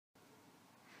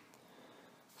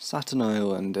Satin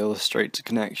Island illustrates a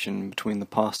connection between the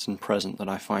past and present that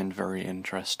I find very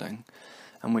interesting,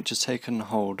 and which has taken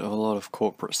hold of a lot of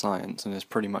corporate science and is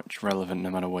pretty much relevant no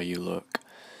matter where you look.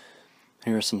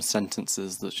 Here are some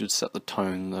sentences that should set the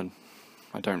tone that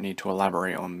I don't need to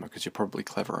elaborate on because you're probably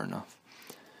clever enough.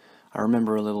 I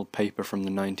remember a little paper from the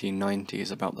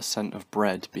 1990s about the scent of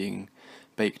bread being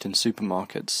baked in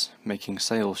supermarkets, making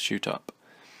sales shoot up.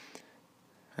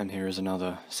 And here is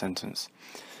another sentence.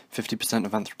 50%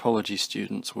 of anthropology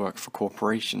students work for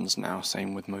corporations now,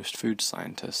 same with most food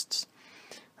scientists.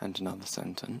 And another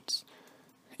sentence.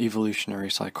 Evolutionary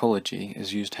psychology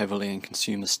is used heavily in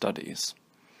consumer studies.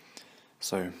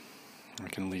 So, I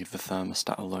can leave the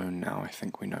thermostat alone now. I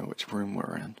think we know which room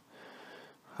we're in.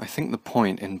 I think the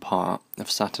point, in part,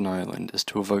 of Satin Island is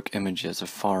to evoke images of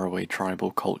faraway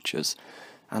tribal cultures,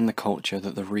 and the culture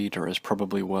that the reader is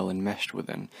probably well enmeshed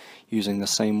within, using the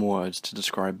same words to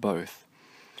describe both.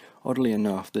 Oddly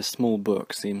enough, this small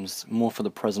book seems more for the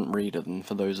present reader than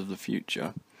for those of the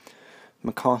future.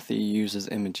 McCarthy uses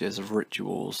images of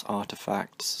rituals,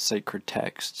 artifacts, sacred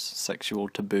texts, sexual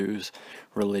taboos,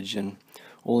 religion,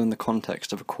 all in the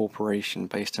context of a corporation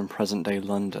based in present-day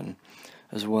London,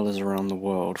 as well as around the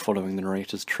world, following the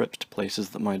narrator's trips to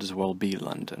places that might as well be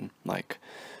London, like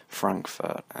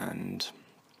Frankfurt and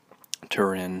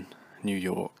Turin, New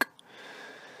York.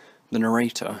 The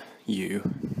narrator,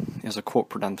 you, is a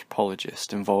corporate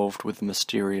anthropologist involved with the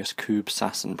mysterious Koob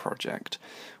Sassen project,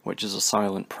 which is a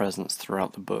silent presence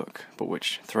throughout the book, but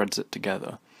which threads it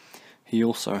together. He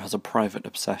also has a private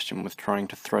obsession with trying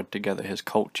to thread together his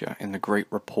culture in the Great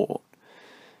Report,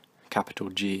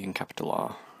 capital G and capital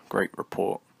R, Great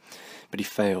Report. But he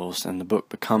fails, and the book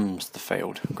becomes the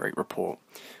failed Great Report,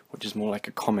 which is more like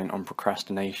a comment on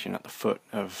procrastination at the foot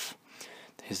of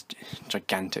his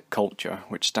gigantic culture,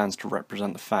 which stands to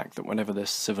represent the fact that whatever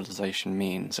this civilization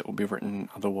means, it will be written in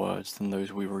other words than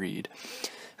those we read,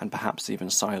 and perhaps even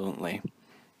silently.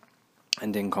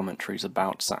 And in commentaries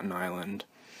about Satin Island,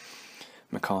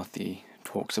 McCarthy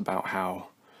talks about how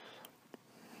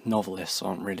novelists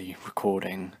aren't really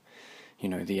recording,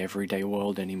 the everyday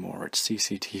world anymore. It's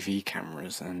CCTV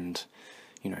cameras and,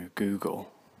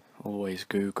 Google. Always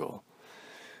Google.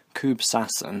 Koob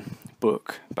Sassen,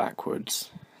 book, backwards,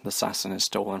 the Sassen is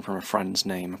stolen from a friend's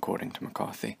name, according to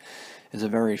McCarthy, is a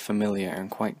very familiar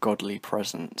and quite godly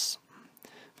presence.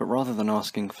 But rather than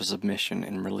asking for submission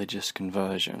in religious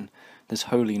conversion, this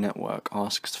holy network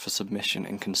asks for submission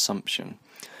in consumption.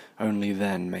 Only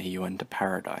then may you enter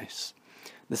paradise.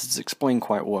 This is explained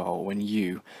quite well when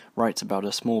you writes about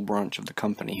a small branch of the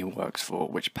company he works for,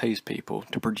 which pays people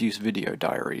to produce video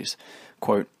diaries,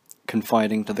 quote,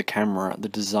 confiding to the camera the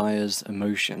desires,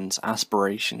 emotions,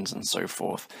 aspirations, and so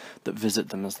forth that visit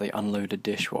them as they unload a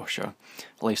dishwasher,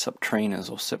 lace up trainers,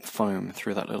 or sip foam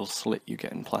through that little slit you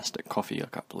get in plastic coffee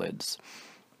cup lids.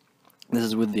 This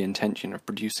is with the intention of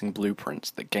producing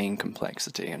blueprints that gain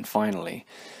complexity and, finally,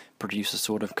 produce a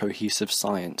sort of cohesive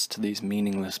science to these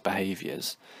meaningless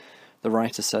behaviours. The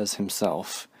writer says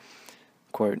himself,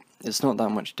 quote, it's not that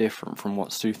much different from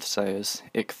what soothsayers,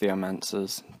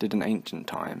 ichthyomancers, did in ancient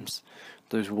times,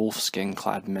 those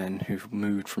wolf-skin-clad men who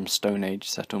moved from Stone Age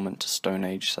settlement to Stone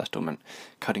Age settlement,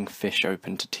 cutting fish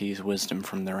open to tease wisdom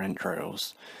from their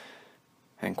entrails.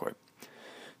 End quote.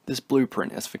 This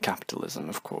blueprint is for capitalism,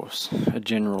 of course, a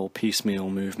general piecemeal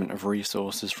movement of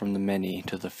resources from the many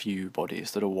to the few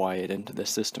bodies that are wired into this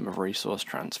system of resource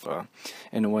transfer,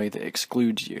 in a way that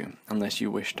excludes you unless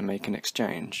you wish to make an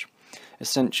exchange.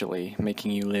 Essentially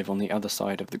making you live on the other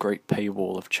side of the great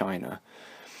paywall of China.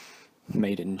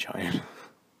 Made in China.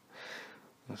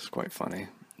 That's quite funny.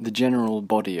 The general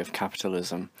body of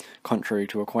capitalism, contrary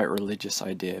to a quite religious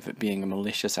idea of it being a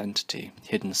malicious entity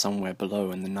hidden somewhere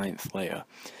below in the 9th layer,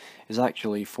 is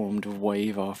actually formed of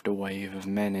wave after wave of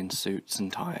men in suits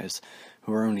and ties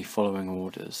who are only following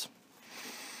orders.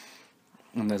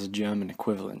 And there's a German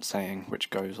equivalent saying which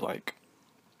goes like,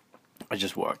 I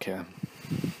just work here.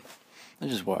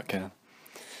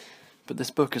 But this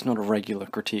book is not a regular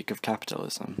critique of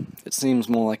capitalism. It seems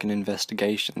more like an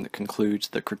investigation that concludes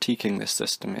that critiquing this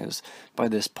system is, by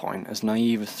this point, as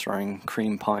naive as throwing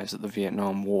cream pies at the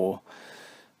Vietnam War.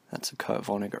 That's a Kurt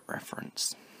Vonnegut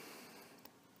reference.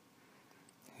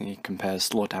 He compares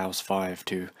Slaughterhouse-Five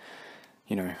to,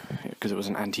 because it was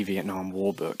an anti-Vietnam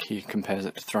War book, he compares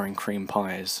it to throwing cream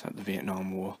pies at the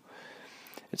Vietnam War.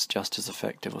 It's just as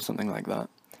effective or something like that.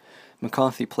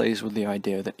 McCarthy plays with the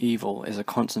idea that evil is a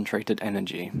concentrated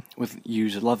energy, with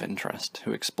Yu's love interest,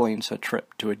 who explains her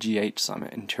trip to a G8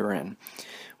 summit in Turin,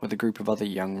 with a group of other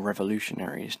young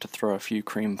revolutionaries to throw a few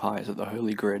cream pies at the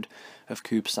holy grid of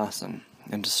Koob Sassen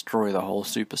and destroy the whole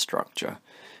superstructure,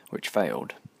 which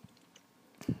failed.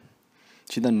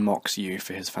 She then mocks you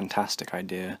for his fantastic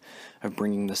idea of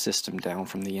bringing the system down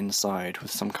from the inside with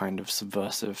some kind of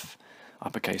subversive,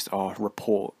 uppercase R,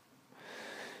 report.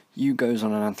 Yu goes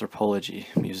on an anthropology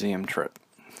museum trip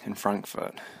in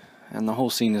Frankfurt, and the whole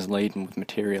scene is laden with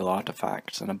material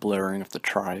artifacts and a blurring of the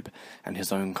tribe and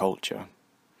his own culture.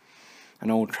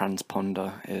 An old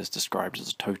transponder is described as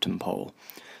a totem pole.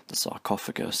 The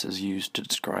sarcophagus is used to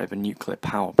describe a nuclear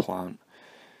power plant,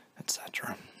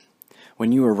 etc.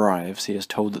 When Yu arrives, he is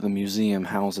told that the museum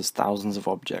houses thousands of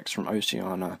objects from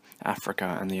Oceania,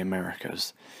 Africa, and the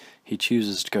Americas. He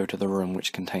chooses to go to the room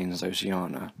which contains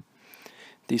Oceania.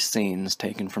 These scenes,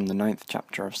 taken from the 9th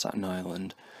chapter of Satin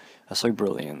Island, are so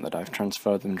brilliant that I've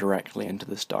transferred them directly into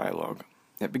this dialogue.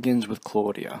 It begins with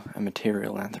Claudia, a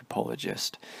material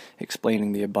anthropologist,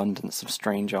 explaining the abundance of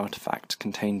strange artifacts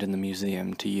contained in the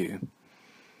museum to Yu.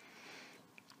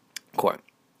 Quote,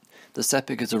 "The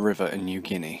Sepik is a river in New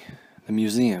Guinea. The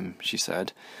museum," she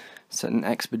said, "set an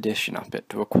expedition up it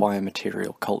to acquire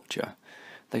material culture.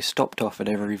 They stopped off at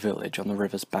every village on the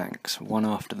river's banks, one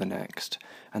after the next,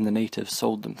 and the natives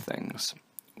sold them things.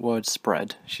 Word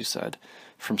spread," she said,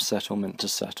 "from settlement to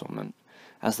settlement.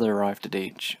 As they arrived at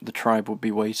each, the tribe would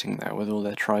be waiting there with all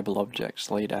their tribal objects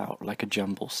laid out like a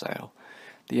jumble sale.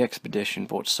 The expedition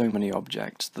bought so many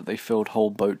objects that they filled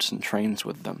whole boats and trains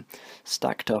with them,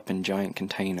 stacked up in giant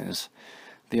containers.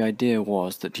 The idea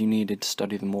was that you needed to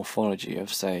study the morphology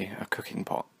of, say, a cooking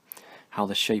pot, how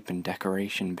the shape and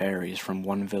decoration varies from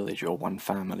one village or one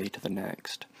family to the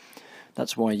next.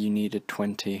 That's why you needed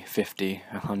 20, 50,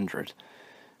 100.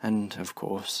 And, of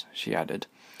course," she added,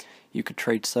 "you could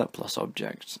trade surplus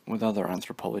objects with other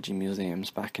anthropology museums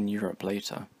back in Europe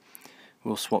later.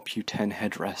 We'll swap you 10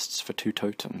 headrests for 2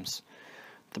 totems.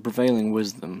 The prevailing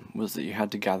wisdom was that you had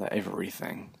to gather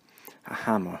everything. A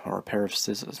hammer or a pair of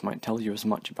scissors might tell you as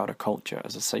much about a culture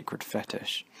as a sacred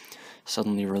fetish,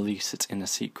 suddenly release its inner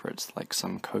secrets like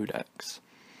some codex.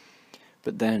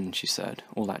 But then," she said,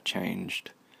 "all that changed."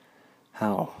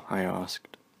 "How?" I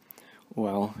asked.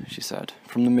 "Well," she said,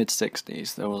 "from the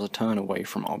mid-60s there was a turn away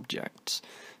from objects.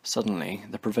 Suddenly,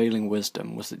 the prevailing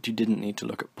wisdom was that you didn't need to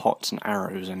look at pots and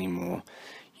arrows anymore.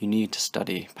 You need to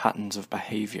study patterns of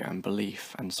behavior and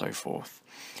belief and so forth.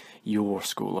 Your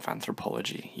school of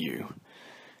anthropology, you."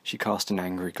 She cast an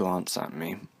angry glance at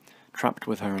me. Trapped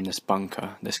with her in this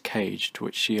bunker, this cage to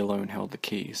which she alone held the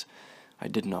keys, I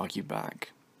didn't argue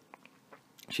back.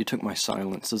 She took my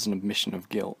silence as an admission of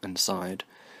guilt and sighed.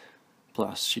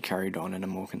 Plus, she carried on in a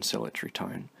more conciliatory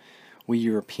tone. "We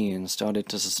Europeans started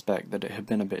to suspect that it had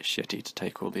been a bit shitty to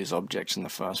take all these objects in the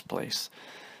first place.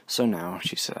 So now,"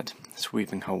 she said,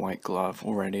 sweeping her white glove,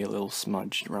 already a little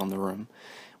smudged, around the room,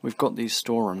 "we've got these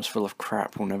storerooms full of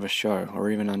crap we'll never show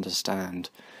or even understand.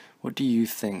 What do you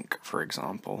think, for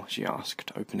example," she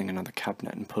asked, opening another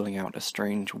cabinet and pulling out a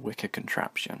strange wicker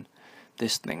contraption,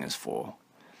 "this thing is for?"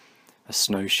 "A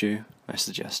snowshoe?" I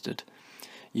suggested.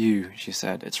 "You," she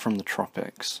said, "it's from the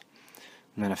tropics."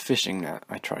 "And then a fishing net,"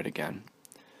 I tried again.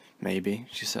 "Maybe,"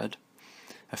 she said.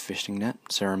 "A fishing net,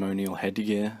 ceremonial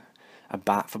headgear, a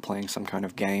bat for playing some kind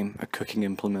of game, a cooking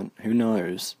implement, who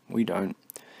knows? We don't.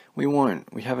 We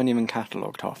won't. We haven't even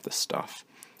catalogued half this stuff.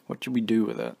 What should we do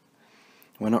with it?"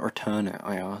 "Why not return it?"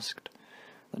 I asked.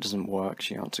 "That doesn't work,"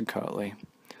 she answered curtly.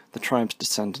 "The tribe's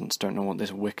descendants don't know what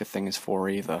this wicker thing is for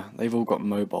either. They've all got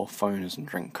mobile phones and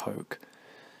drink Coke."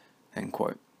 End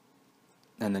quote.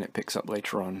 And then it picks up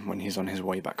later on when he's on his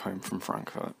way back home from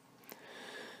Frankfurt.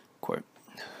 Quote,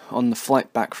 "On the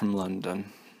flight back from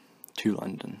London,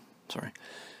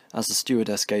 as the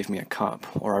stewardess gave me a cup,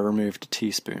 or I removed a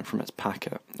teaspoon from its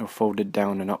packet, or folded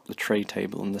down and up the tray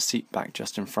table on the seat back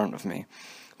just in front of me,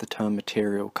 the term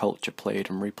material culture played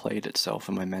and replayed itself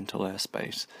in my mental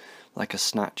airspace, like a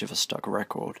snatch of a stuck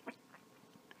record.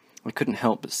 I couldn't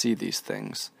help but see these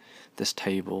things, this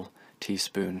table,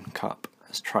 teaspoon, cup,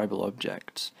 as tribal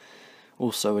objects.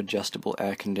 Also adjustable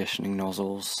air conditioning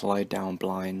nozzles, slide-down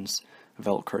blinds,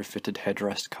 Velcro-fitted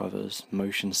headrest covers,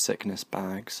 motion sickness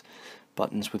bags,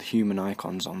 buttons with human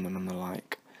icons on them and the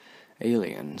like.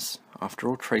 Aliens, after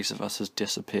all trace of us has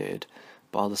disappeared,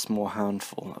 bar the small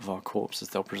handful of our corpses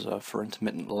they'll preserve for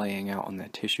intermittent laying out on their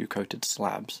tissue-coated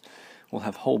slabs, will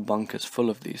have whole bunkers full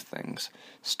of these things,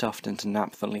 stuffed into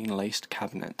naphthalene-laced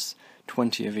cabinets,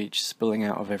 20 of each spilling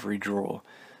out of every drawer,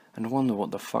 and wonder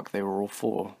what the fuck they were all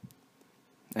for."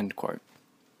 End quote.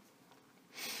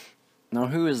 Now,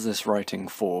 who is this writing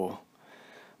for?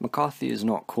 McCarthy is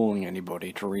not calling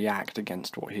anybody to react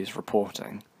against what he's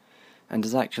reporting, and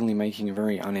is actually making a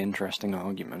very uninteresting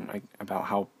argument about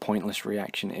how pointless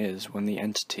reaction is when the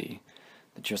entity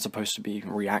that you're supposed to be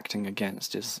reacting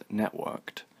against is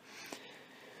networked.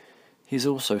 He's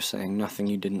also saying nothing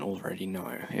you didn't already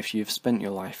know, if you've spent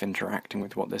your life interacting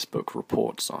with what this book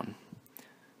reports on.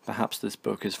 Perhaps this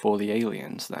book is for the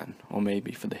aliens, then, or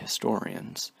maybe for the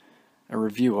historians. A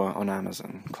reviewer on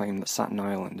Amazon claimed that Satin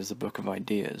Island is a book of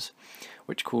ideas,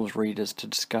 which calls readers to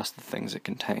discuss the things it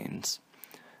contains.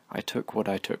 I took what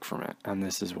I took from it, and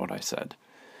this is what I said.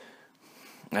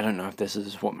 I don't know if this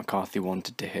is what McCarthy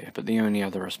wanted to hear, but the only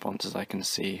other responses I can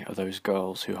see are those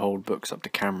girls who hold books up to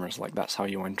cameras like that's how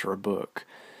you enter a book,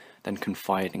 then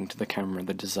confiding to the camera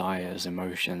the desires,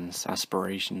 emotions,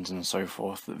 aspirations, and so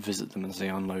forth that visit them as they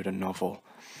unload a novel.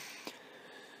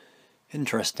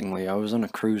 Interestingly, I was on a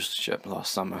cruise ship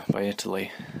last summer by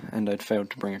Italy, and I'd failed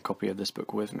to bring a copy of this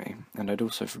book with me, and I'd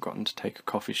also forgotten to take a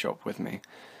coffee shop with me,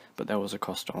 but there was a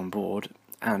Costa on board,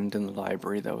 and in the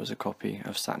library there was a copy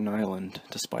of Satin Island,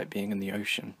 despite being in the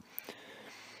ocean.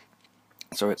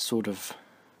 So it's sort of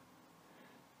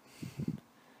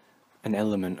an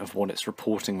element of what it's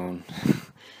reporting on,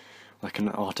 like an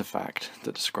artifact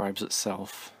that describes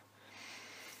itself.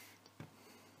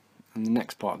 And the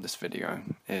next part of this video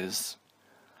is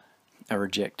a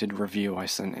rejected review I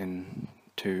sent in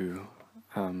to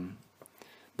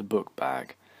the book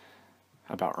bag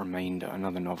about Remainder,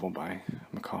 another novel by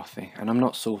McCarthy. And I'm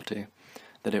not salty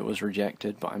that it was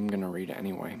rejected, but I'm going to read it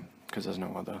anyway, because there's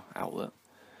no other outlet.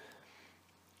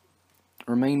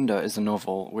 Remainder is a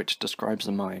novel which describes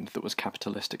a mind that was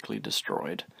capitalistically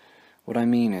destroyed. What I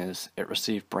mean is, it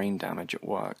received brain damage at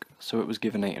work, so it was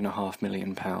given £8.5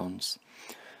 million.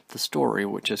 The story,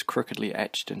 which is crookedly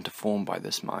etched into form by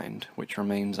this mind, which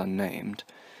remains unnamed,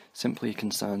 simply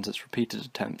concerns its repeated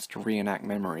attempts to reenact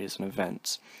memories and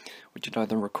events, which it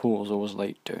either recalls or was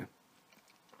late to.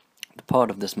 The part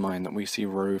of this mind that we see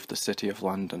rove the city of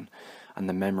London, and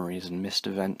the memories and missed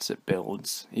events it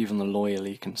builds, even the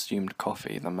loyally consumed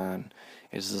coffee the man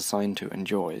is assigned to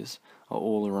enjoys, are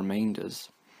all the remainders.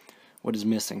 What is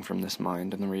missing from this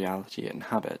mind and the reality it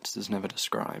inhabits is never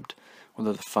described,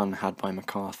 although the fun had by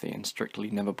McCarthy in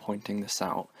strictly never pointing this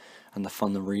out, and the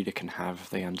fun the reader can have if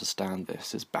they understand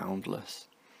this, is boundless.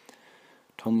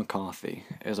 Tom McCarthy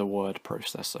is a word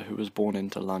processor who was born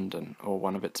into London, or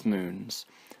one of its moons,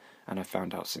 and I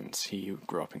found out since he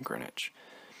grew up in Greenwich,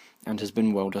 and has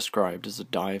been well described as a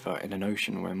diver in an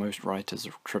ocean where most writers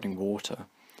are treading water.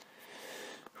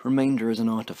 Remainder is an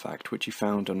artifact which he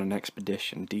found on an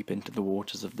expedition deep into the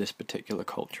waters of this particular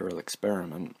cultural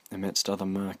experiment, amidst other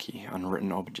murky,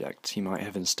 unwritten objects he might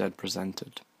have instead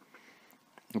presented.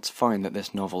 It's fine that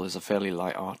this novel is a fairly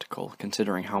light article,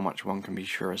 considering how much one can be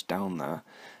sure is down there,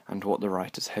 and what the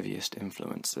writer's heaviest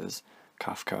influences,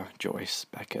 Kafka, Joyce,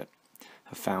 Beckett,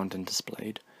 have found and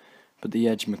displayed, but the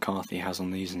edge McCarthy has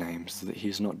on these names is that he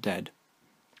is not dead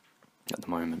at the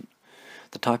moment.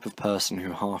 The type of person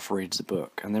who half reads a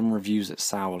book and then reviews it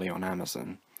sourly on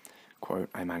Amazon, quote,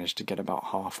 I managed to get about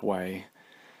halfway,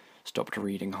 stopped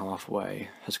reading halfway,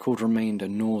 has called Remainder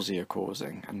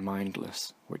nausea-causing and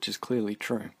mindless, which is clearly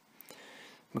true.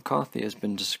 McCarthy has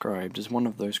been described as one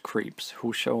of those creeps who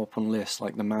will show up on lists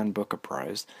like the Man Booker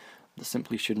Prize that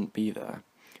simply shouldn't be there,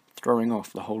 throwing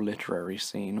off the whole literary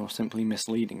scene or simply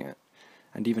misleading it,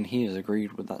 and even he has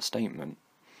agreed with that statement.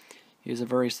 He is a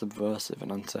very subversive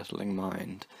and unsettling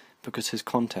mind, because his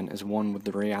content is one with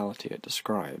the reality it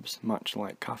describes, much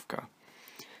like Kafka.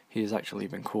 He has actually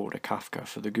been called a Kafka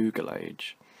for the Google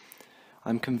age.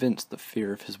 I'm convinced that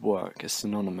fear of his work is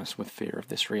synonymous with fear of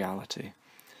this reality.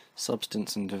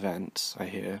 Substance and events, I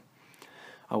hear,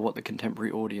 are what the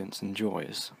contemporary audience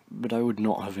enjoys, but I would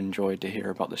not have enjoyed to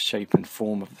hear about the shape and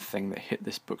form of the thing that hit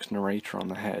this book's narrator on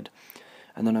the head,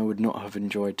 and then I would not have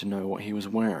enjoyed to know what he was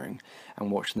wearing,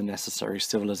 and watch the necessary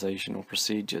civilizational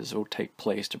procedures all take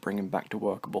place to bring him back to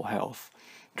workable health,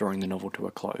 drawing the novel to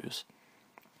a close.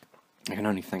 I can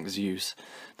only thank Zeus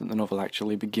that the novel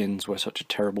actually begins where such a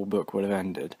terrible book would have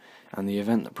ended, and the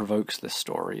event that provokes this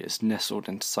story is nestled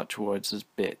into such words as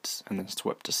bits and then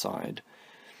swept aside.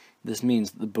 This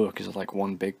means that the book is like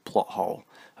one big plot hole,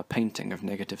 a painting of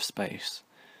negative space.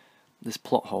 This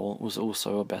plot hole was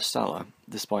also a bestseller,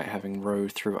 despite having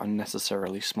rowed through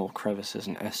unnecessarily small crevices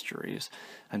and estuaries,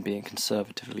 and being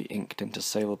conservatively inked into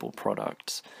saleable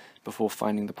products, before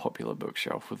finding the popular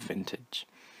bookshelf with Vintage.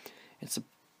 It's a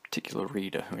particular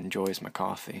reader who enjoys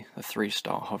McCarthy, a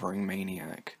 3-star hovering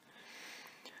maniac.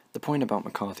 The point about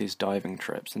McCarthy's diving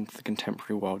trips into the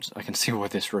contemporary world, I can see why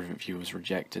this review was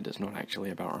rejected, it's not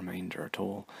actually about Remainder at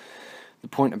all. The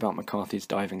point about McCarthy's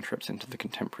diving trips into the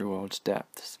contemporary world's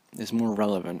depths is more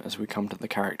relevant as we come to the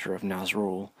character of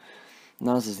Nazrul.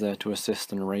 Naz is there to assist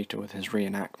the narrator with his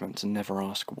reenactments and never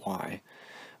ask why,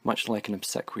 much like an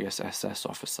obsequious SS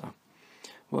officer.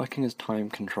 Working as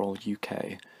Time Control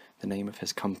UK, the name of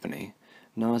his company,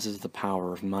 Nas is the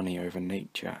power of money over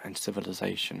nature and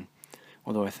civilization,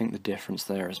 although I think the difference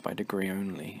there is by degree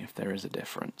only, if there is a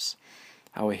difference.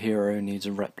 Our hero needs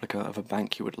a replica of a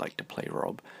bank he would like to play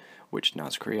rob, which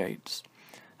Nas creates.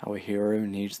 Our hero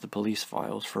needs the police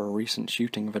files for a recent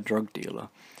shooting of a drug dealer,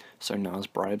 so Nas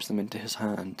bribes them into his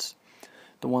hands.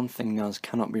 The one thing Nas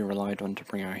cannot be relied on to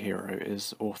bring our hero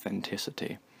is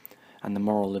authenticity, and the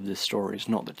moral of this story is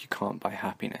not that you can't buy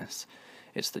happiness,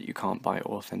 it's that you can't buy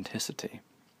authenticity.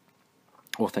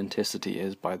 Authenticity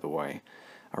is, by the way,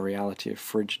 a reality of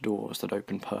fridge doors that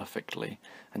open perfectly,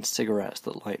 and cigarettes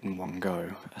that light in one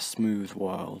go, a smooth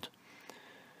world.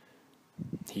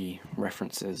 He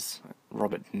references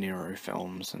Robert De Niro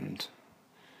films and,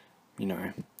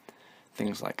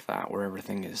 things like that, where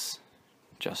everything is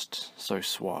just so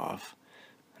suave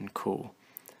and cool,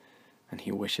 and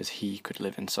he wishes he could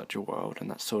live in such a world, and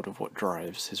that's sort of what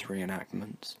drives his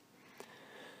reenactments.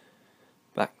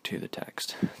 Back to the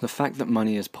text. The fact that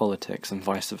money is politics and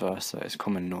vice versa is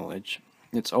common knowledge.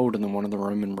 It's older than one of the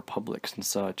Roman Republic's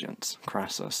insurgents,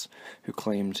 Crassus, who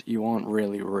claimed, "You aren't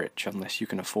really rich unless you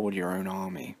can afford your own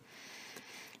army."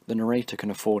 The narrator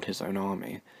can afford his own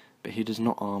army, but he does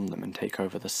not arm them and take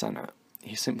over the Senate.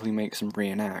 He simply makes them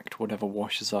reenact whatever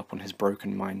washes up on his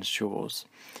broken mind's shores.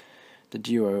 The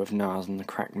duo of Nas and the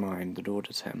cracked mind that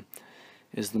orders him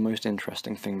is the most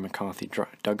interesting thing McCarthy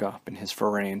dug up in his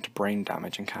foray into brain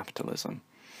damage and capitalism.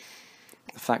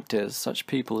 The fact is, such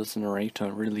people as the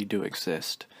narrator really do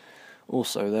exist.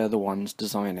 Also, they're the ones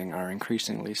designing our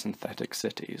increasingly synthetic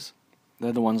cities.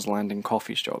 They're the ones landing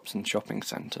coffee shops and shopping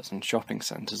centres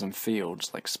and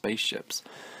fields like spaceships,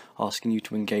 asking you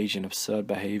to engage in absurd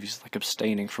behaviours like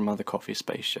abstaining from other coffee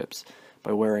spaceships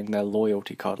by wearing their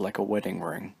loyalty card like a wedding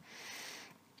ring.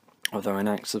 Although in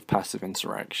acts of passive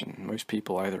insurrection, most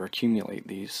people either accumulate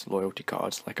these loyalty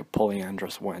cards like a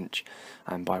polyandrous wench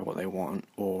and buy what they want,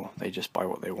 or they just buy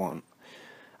what they want.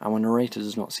 Our narrator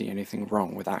does not see anything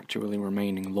wrong with actually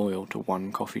remaining loyal to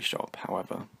one coffee shop,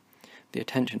 however. The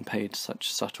attention paid to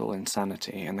such subtle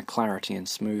insanity and the clarity and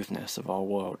smoothness of our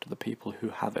world to the people who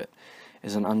have it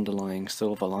is an underlying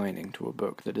silver lining to a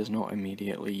book that is not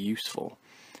immediately useful.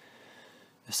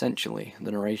 Essentially,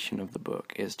 the narration of the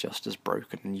book is just as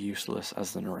broken and useless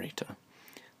as the narrator.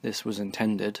 This was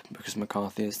intended because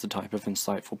McCarthy is the type of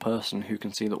insightful person who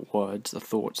can see that words are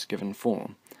thoughts given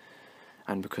form.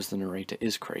 And because the narrator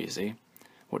is crazy,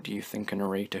 what do you think a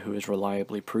narrator who is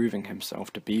reliably proving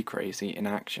himself to be crazy in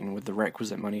action with the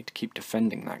requisite money to keep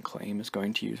defending that claim is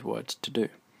going to use words to do?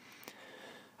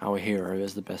 Our hero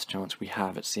is the best chance we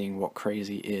have at seeing what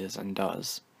crazy is and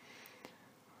does.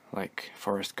 Like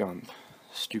Forrest Gump.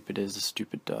 Stupid is as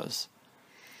stupid does.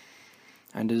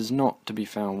 And it is not to be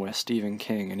found where Stephen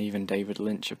King and even David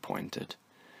Lynch have pointed.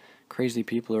 Crazy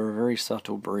people are a very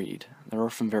subtle breed. They're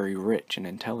often very rich and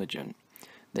intelligent.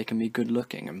 They can be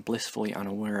good-looking and blissfully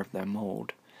unaware of their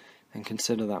mold, and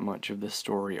consider that much of this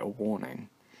story a warning.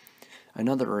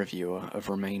 Another reviewer of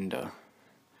Remainder,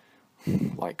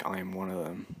 like I'm one of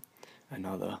them,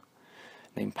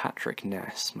 named Patrick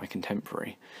Ness, my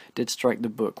contemporary, did strike the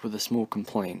book with a small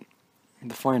complaint.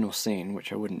 The final scene,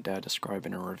 which I wouldn't dare describe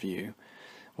in a review,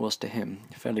 was to him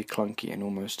fairly clunky and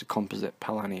almost a composite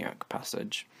Palahniuk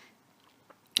passage.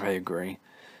 I agree.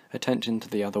 Attention to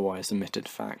the otherwise omitted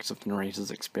facts of the narrator's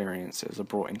experiences are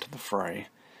brought into the fray.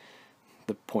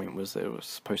 The point was that it was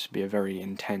supposed to be a very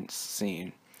intense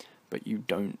scene, but you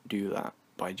don't do that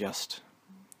by just,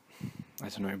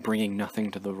 bringing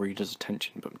nothing to the reader's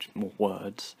attention but more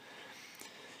words.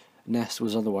 Ness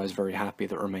was otherwise very happy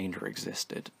that Remainder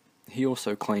existed. He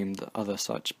also claimed that other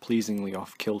such pleasingly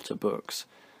off-kilter books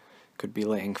could be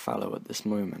laying fallow at this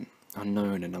moment,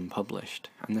 unknown and unpublished,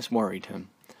 and this worried him.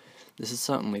 This is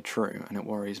certainly true, and it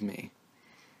worries me.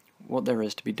 What there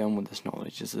is to be done with this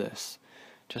knowledge is this: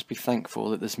 just be thankful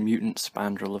that this mutant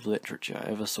spandrel of literature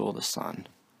ever saw the sun.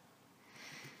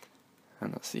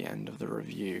 And that's the end of the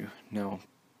review. Now,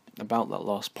 about that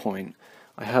last point,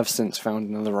 I have since found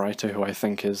another writer who I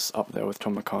think is up there with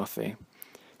Tom McCarthy,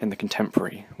 in the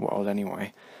contemporary world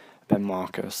anyway, Ben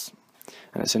Marcus,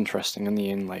 and it's interesting in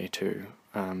the inlay to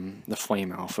The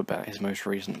Flame Alphabet, his most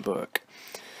recent book.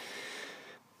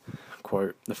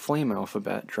 Quote, "The Flame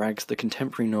Alphabet drags the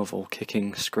contemporary novel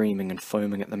kicking, screaming and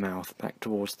foaming at the mouth back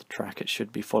towards the track it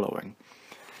should be following."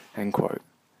 End quote.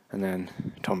 And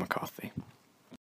then Tom McCarthy.